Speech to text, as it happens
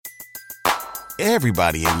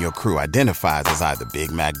Everybody in your crew identifies as either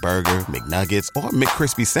Big Mac Burger, McNuggets, or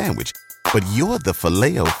McCrispy Sandwich. But you're the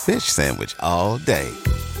Filet-O-Fish Sandwich all day.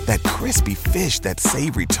 That crispy fish, that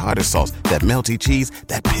savory tartar sauce, that melty cheese,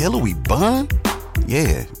 that pillowy bun.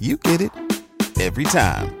 Yeah, you get it. Every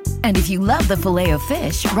time. And if you love the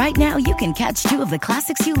Filet-O-Fish, right now you can catch two of the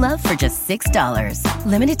classics you love for just $6.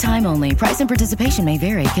 Limited time only. Price and participation may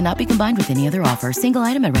vary. Cannot be combined with any other offer. Single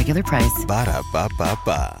item at regular price.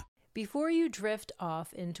 Ba-da-ba-ba-ba. Before you drift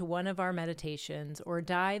off into one of our meditations or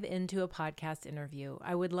dive into a podcast interview,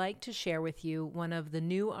 I would like to share with you one of the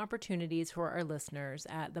new opportunities for our listeners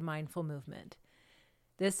at the Mindful Movement.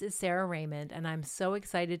 This is Sarah Raymond, and I'm so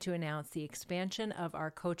excited to announce the expansion of our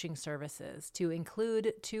coaching services to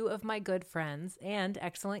include two of my good friends and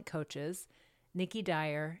excellent coaches, Nikki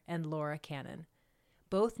Dyer and Laura Cannon.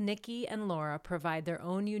 Both Nikki and Laura provide their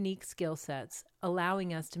own unique skill sets,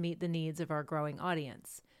 allowing us to meet the needs of our growing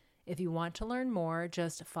audience. If you want to learn more,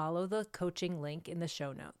 just follow the coaching link in the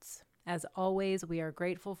show notes. As always, we are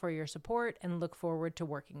grateful for your support and look forward to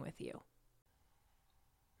working with you.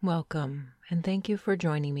 Welcome, and thank you for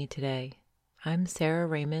joining me today. I'm Sarah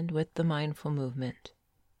Raymond with the Mindful Movement.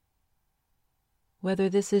 Whether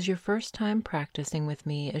this is your first time practicing with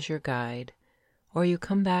me as your guide, or you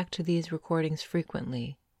come back to these recordings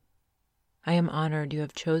frequently, I am honored you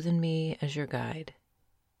have chosen me as your guide.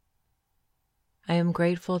 I am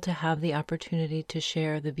grateful to have the opportunity to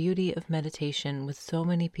share the beauty of meditation with so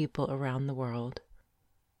many people around the world.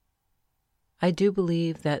 I do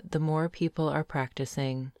believe that the more people are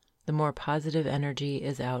practicing, the more positive energy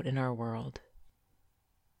is out in our world.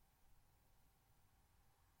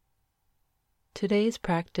 Today's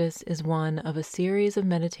practice is one of a series of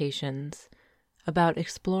meditations about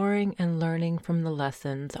exploring and learning from the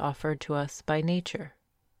lessons offered to us by nature.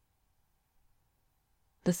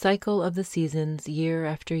 The cycle of the seasons year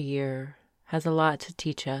after year has a lot to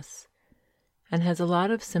teach us and has a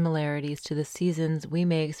lot of similarities to the seasons we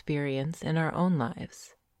may experience in our own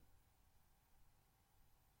lives.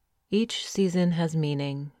 Each season has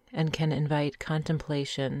meaning and can invite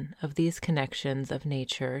contemplation of these connections of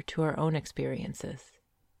nature to our own experiences.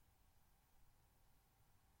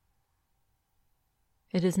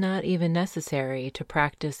 It is not even necessary to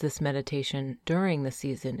practice this meditation during the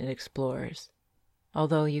season it explores,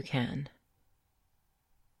 although you can.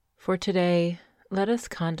 For today, let us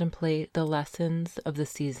contemplate the lessons of the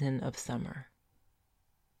season of summer.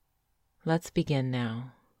 Let's begin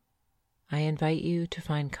now. I invite you to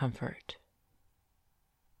find comfort.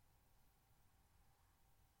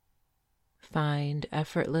 Find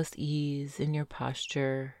effortless ease in your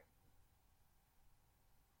posture,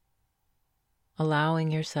 allowing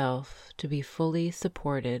yourself to be fully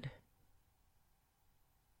supported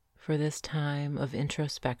for this time of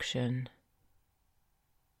introspection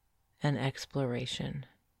and exploration.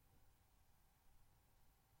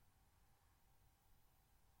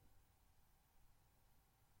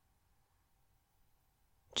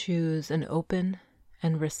 Choose an open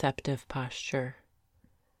and receptive posture,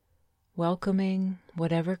 welcoming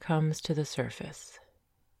whatever comes to the surface.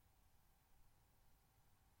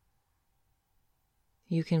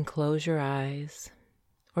 You can close your eyes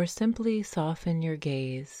or simply soften your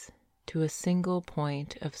gaze to a single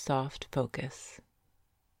point of soft focus.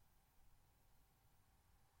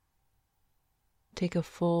 Take a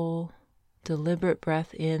full, deliberate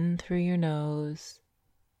breath in through your nose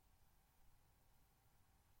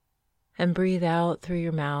and breathe out through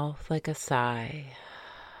your mouth like a sigh.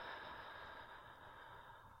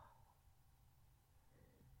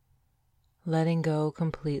 Letting go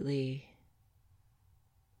completely.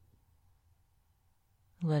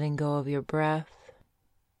 Letting go of your breath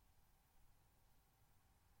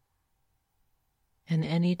and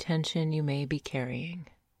any tension you may be carrying.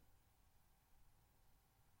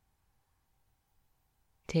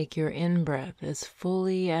 Take your in-breath as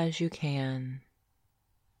fully as you can,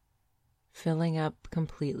 filling up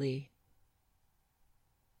completely.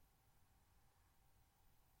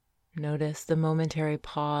 Notice the momentary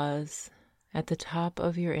pause at the top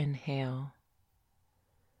of your inhale.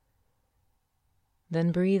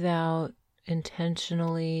 Then breathe out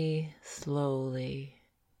intentionally, slowly,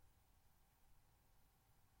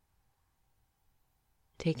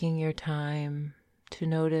 taking your time to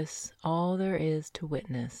notice all there is to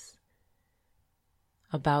witness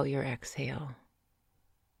about your exhale.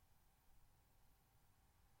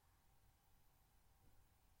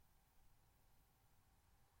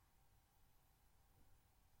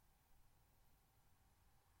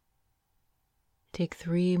 Take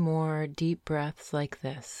 3 more deep breaths like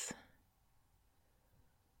this,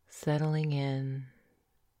 settling in,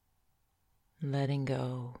 letting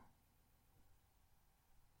go,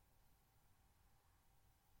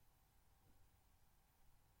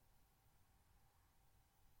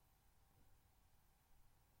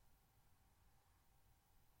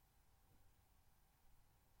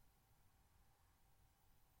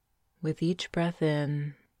 With each breath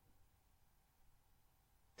in,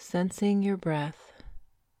 sensing your breath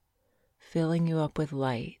filling you up with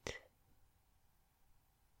light,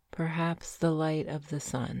 perhaps the light of the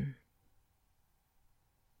sun.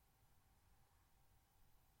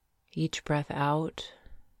 Each breath out,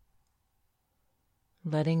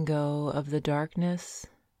 letting go of the darkness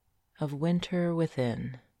of winter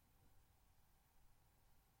within.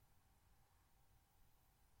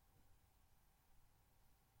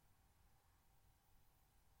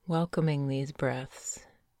 Welcoming these breaths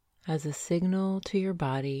as a signal to your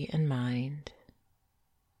body and mind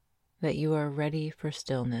that you are ready for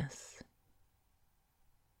stillness.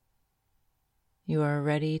 You are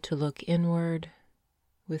ready to look inward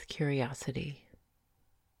with curiosity.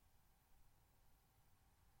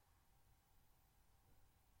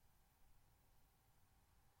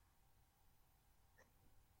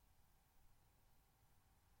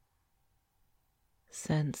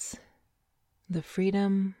 Sense the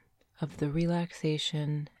freedom of the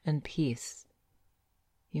relaxation and peace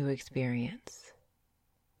you experience.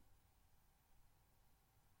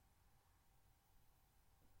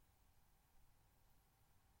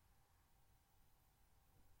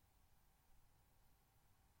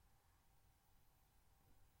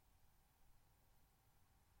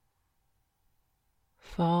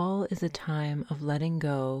 Fall is a time of letting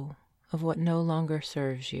go of what no longer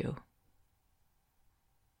serves you.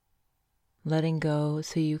 Letting go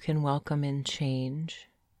so you can welcome in change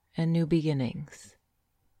and new beginnings.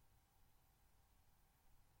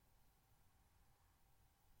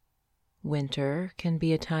 Winter can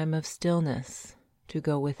be a time of stillness to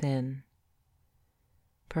go within,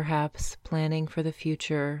 perhaps planning for the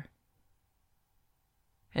future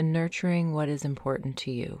and nurturing what is important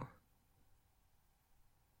to you.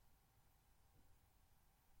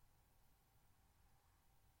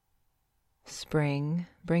 Spring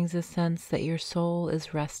brings a sense that your soul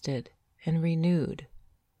is rested and renewed,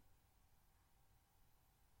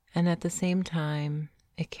 and at the same time,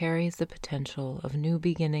 it carries the potential of new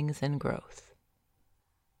beginnings and growth.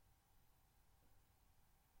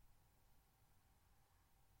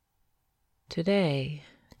 Today,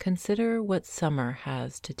 consider what summer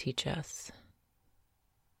has to teach us.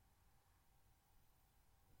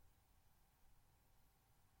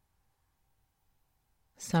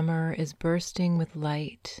 Summer is bursting with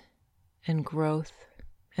light and growth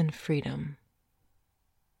and freedom.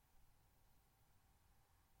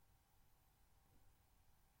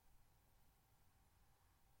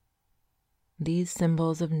 These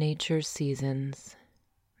symbols of nature's seasons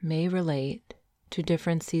may relate to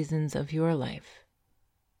different seasons of your life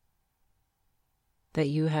that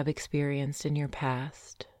you have experienced in your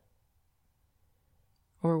past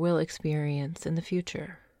or will experience in the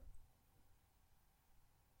future.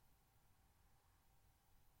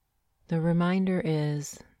 The reminder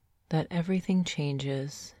is that everything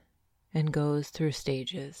changes and goes through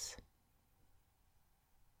stages.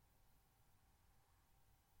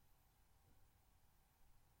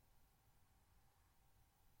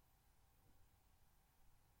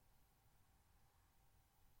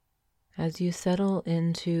 As you settle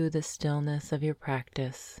into the stillness of your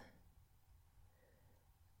practice,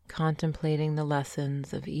 contemplating the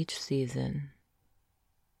lessons of each season,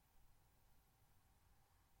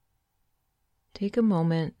 take a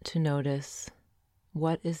moment to notice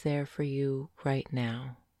what is there for you right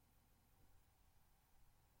now.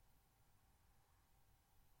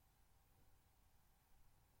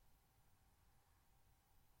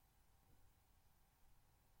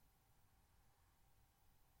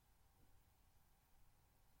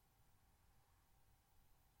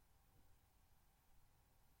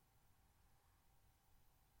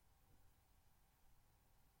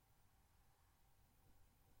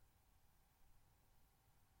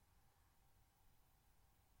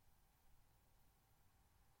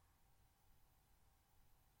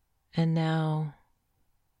 And now,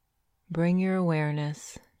 bring your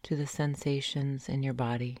awareness to the sensations in your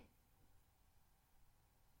body.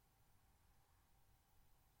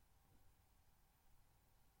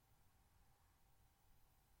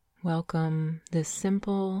 Welcome this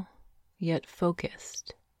simple yet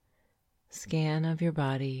focused scan of your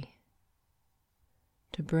body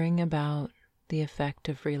to bring about the effect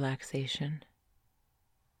of relaxation.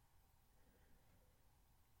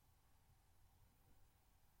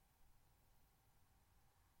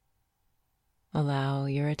 Allow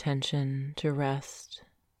your attention to rest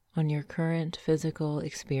on your current physical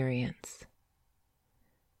experience,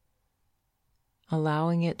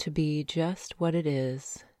 allowing it to be just what it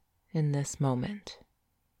is in this moment.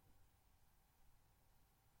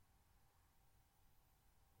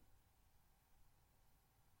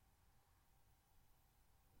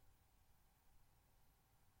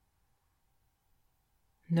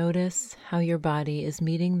 Notice how your body is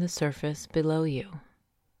meeting the surface below you.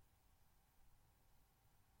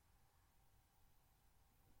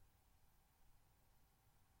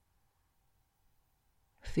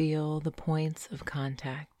 Feel the points of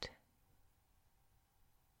contact.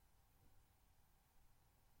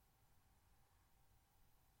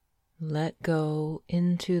 Let go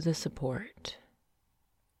into the support.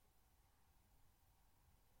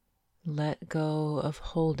 Let go of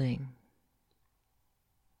holding.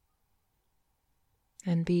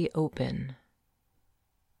 And be open.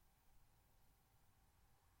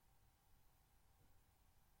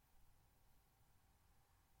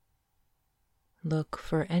 Look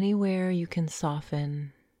for anywhere you can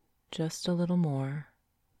soften just a little more.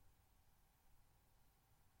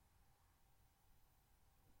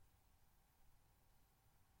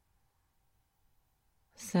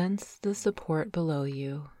 Sense the support below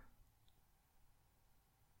you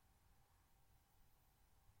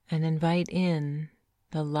and invite in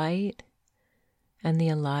the light and the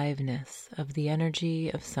aliveness of the energy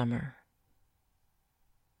of summer.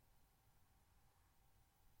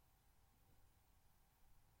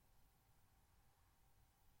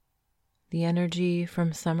 The energy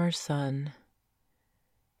from summer sun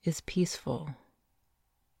is peaceful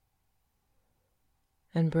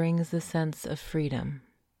and brings the sense of freedom.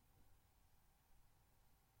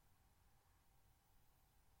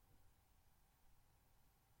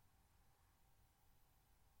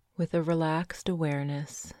 With a relaxed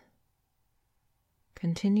awareness,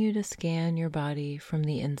 continue to scan your body from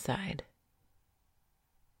the inside.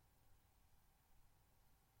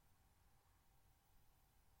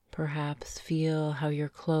 Perhaps feel how your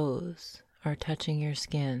clothes are touching your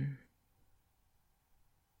skin.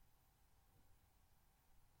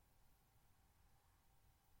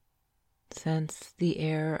 Sense the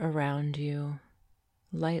air around you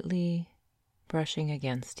lightly brushing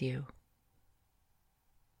against you.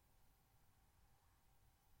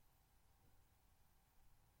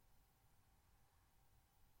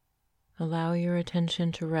 Allow your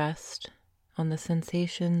attention to rest on the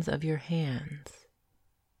sensations of your hands.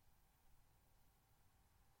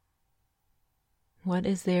 What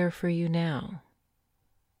is there for you now?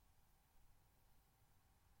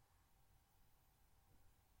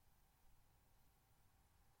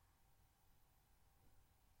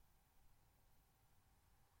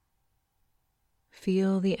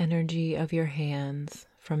 Feel the energy of your hands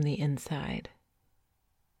from the inside.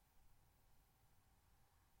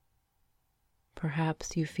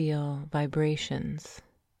 Perhaps you feel vibrations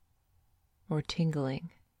or tingling.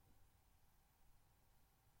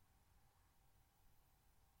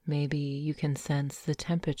 Maybe you can sense the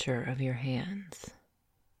temperature of your hands.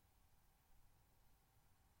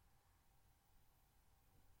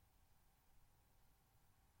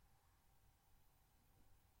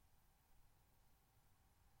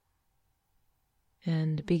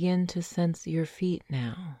 And begin to sense your feet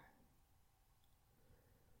now.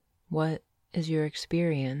 What is your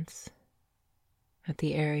experience at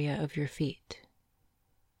the area of your feet?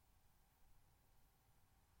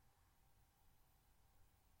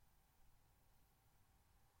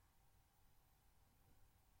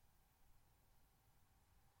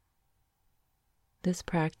 This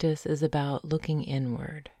practice is about looking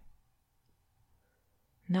inward,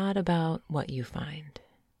 not about what you find.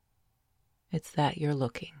 It's that you're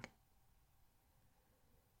looking.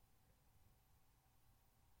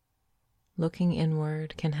 Looking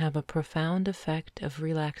inward can have a profound effect of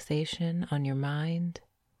relaxation on your mind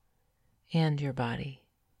and your body.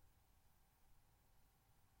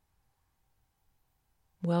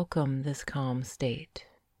 Welcome this calm state.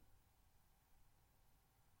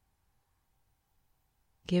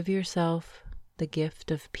 Give yourself the gift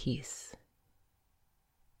of peace.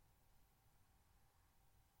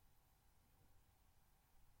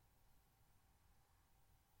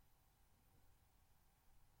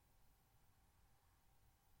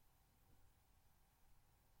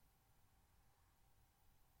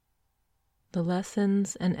 The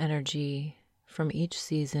lessons and energy from each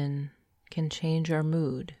season can change our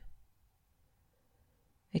mood.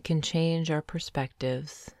 It can change our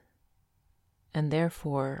perspectives and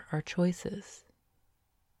therefore our choices.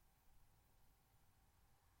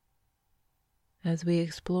 As we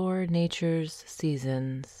explore nature's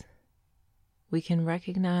seasons, we can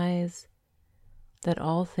recognize that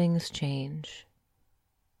all things change.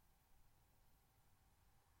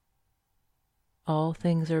 All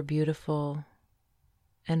things are beautiful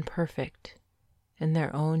and perfect in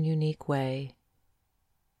their own unique way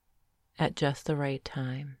at just the right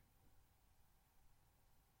time.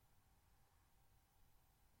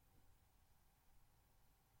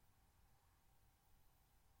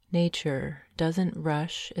 Nature doesn't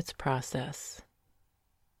rush its process.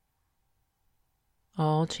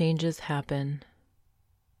 All changes happen.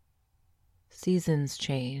 Seasons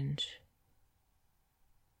change.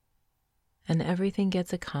 And everything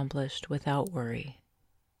gets accomplished without worry.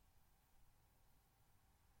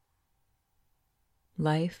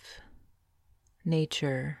 Life,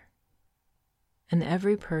 nature, and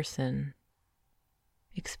every person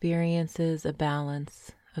experiences a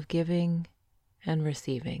balance of giving and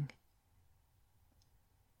receiving,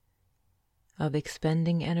 of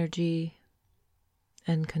expending energy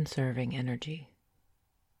and conserving energy.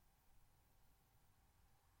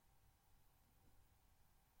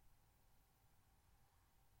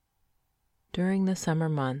 During the summer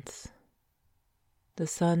months, the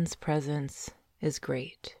sun's presence is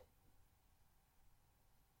great,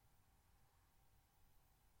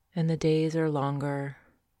 and the days are longer.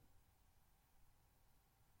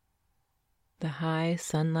 The high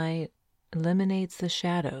sunlight eliminates the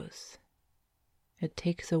shadows. It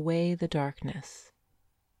takes away the darkness.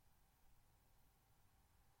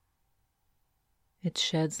 It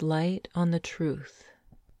sheds light on the truth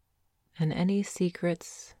and any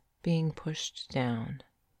secrets being pushed down.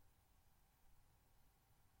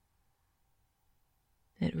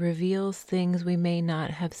 It reveals things we may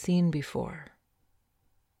not have seen before.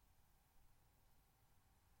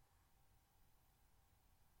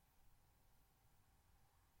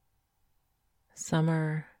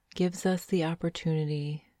 Summer gives us the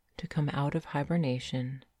opportunity to come out of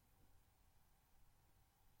hibernation,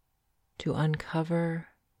 to uncover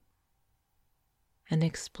and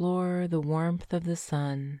explore the warmth of the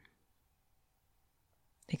sun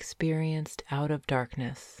experienced out of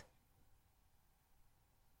darkness.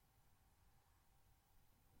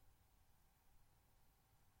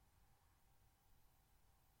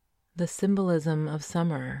 The symbolism of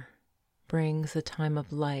summer brings a time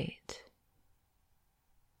of light,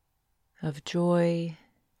 of joy,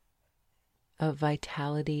 of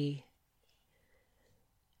vitality,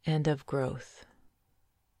 and of growth.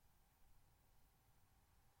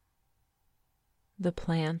 The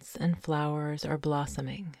plants and flowers are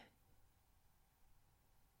blossoming.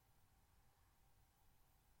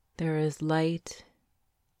 There is light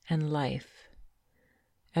and life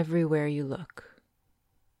everywhere you look.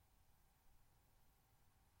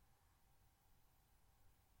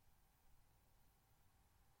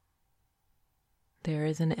 There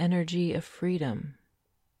is an energy of freedom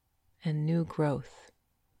and new growth.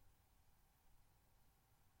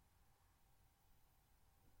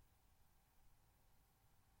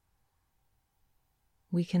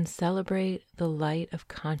 We can celebrate the light of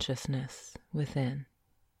consciousness within.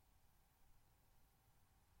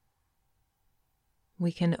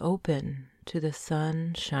 We can open to the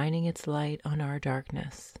sun shining its light on our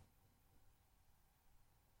darkness.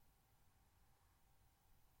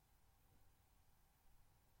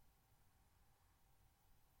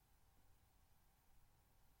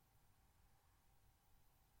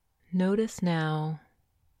 Notice now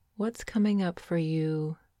what's coming up for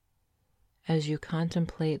you as you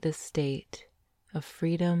contemplate this state of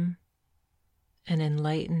freedom and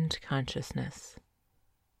enlightened consciousness.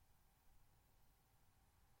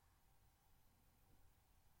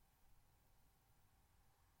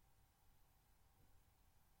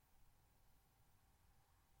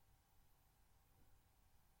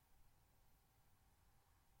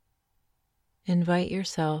 Invite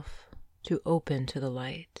yourself to open to the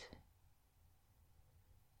light.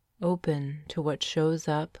 Open to what shows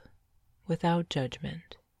up without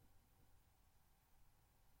judgment.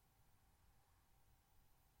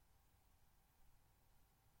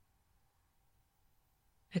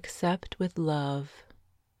 Accept with love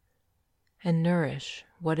and nourish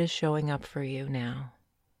what is showing up for you now.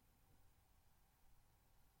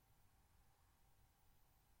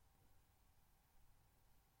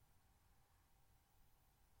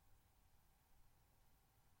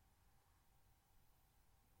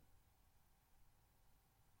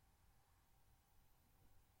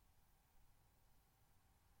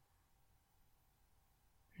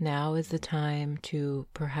 Now is the time to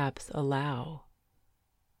perhaps allow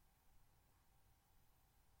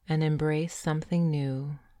and embrace something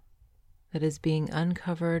new that is being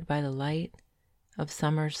uncovered by the light of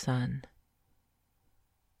summer's sun.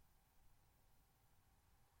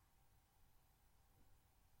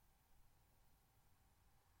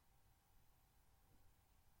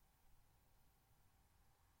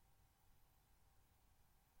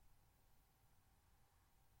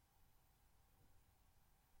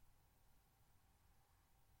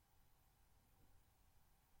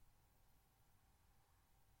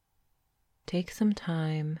 Take some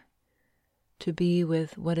time to be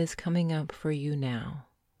with what is coming up for you now.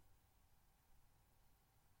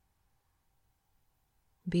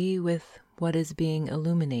 Be with what is being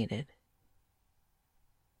illuminated.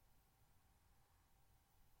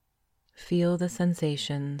 Feel the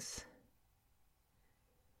sensations.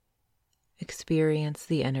 Experience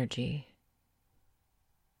the energy.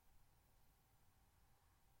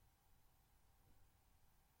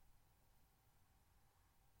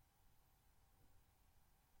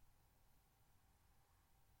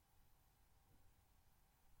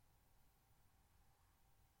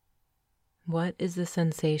 What is the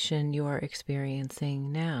sensation you are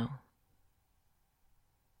experiencing now?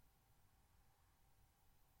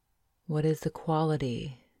 What is the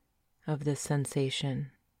quality of this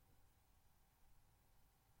sensation?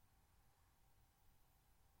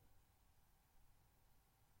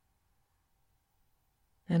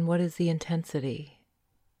 And what is the intensity?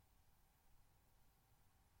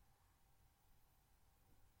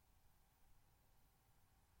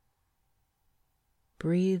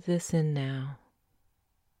 Breathe this in now.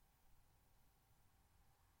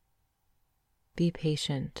 Be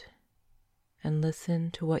patient and listen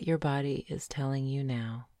to what your body is telling you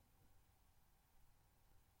now.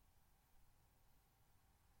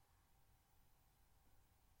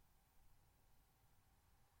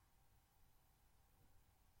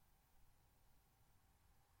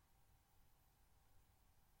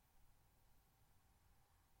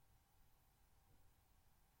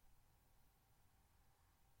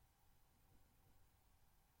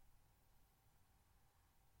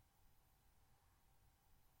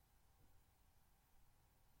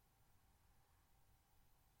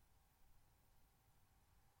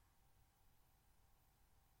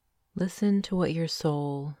 Listen to what your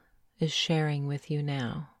soul is sharing with you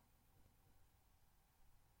now.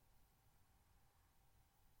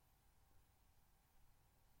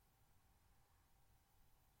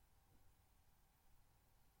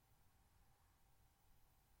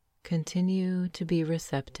 Continue to be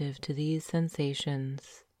receptive to these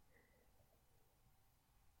sensations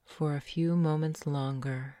for a few moments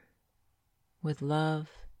longer with love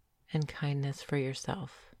and kindness for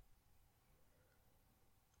yourself.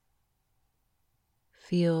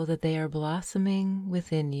 Feel that they are blossoming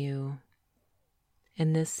within you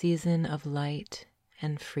in this season of light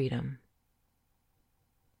and freedom.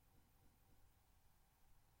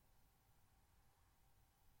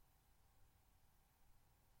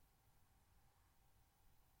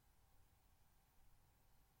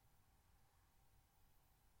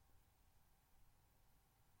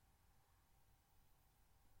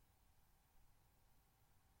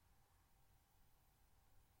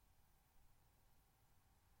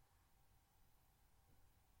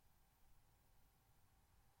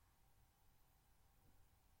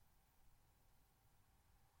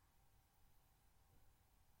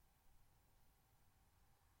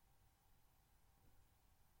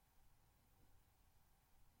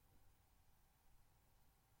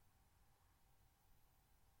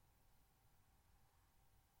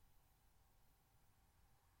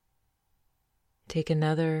 Take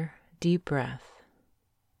another deep breath.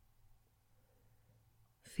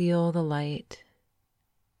 Feel the light.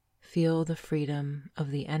 Feel the freedom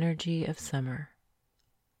of the energy of summer.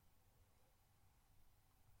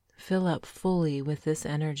 Fill up fully with this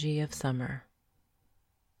energy of summer.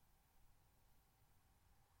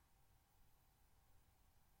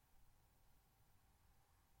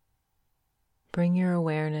 Bring your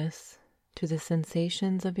awareness to the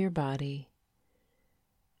sensations of your body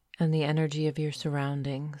and the energy of your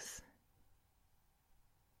surroundings.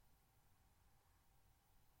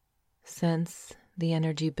 Sense the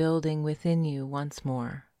energy building within you once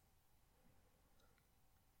more,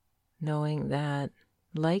 knowing that,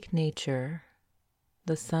 like nature,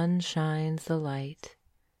 the sun shines the light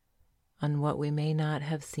on what we may not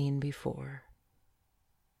have seen before.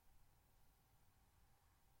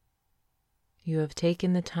 You have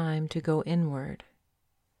taken the time to go inward,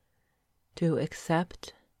 to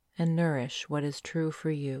accept and nourish what is true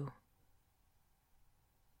for you.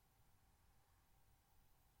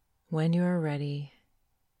 When you are ready,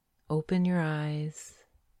 open your eyes,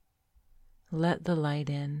 let the light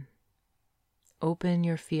in, open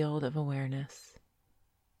your field of awareness.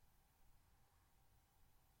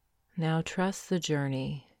 Now trust the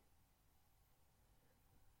journey.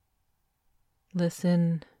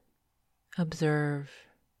 Listen, observe,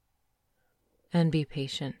 and be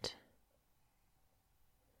patient.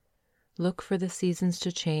 Look for the seasons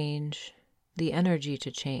to change, the energy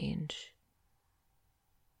to change.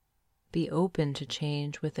 Be open to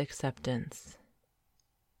change with acceptance.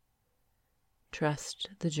 Trust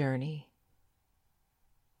the journey.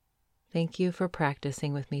 Thank you for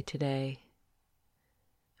practicing with me today.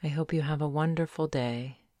 I hope you have a wonderful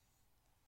day.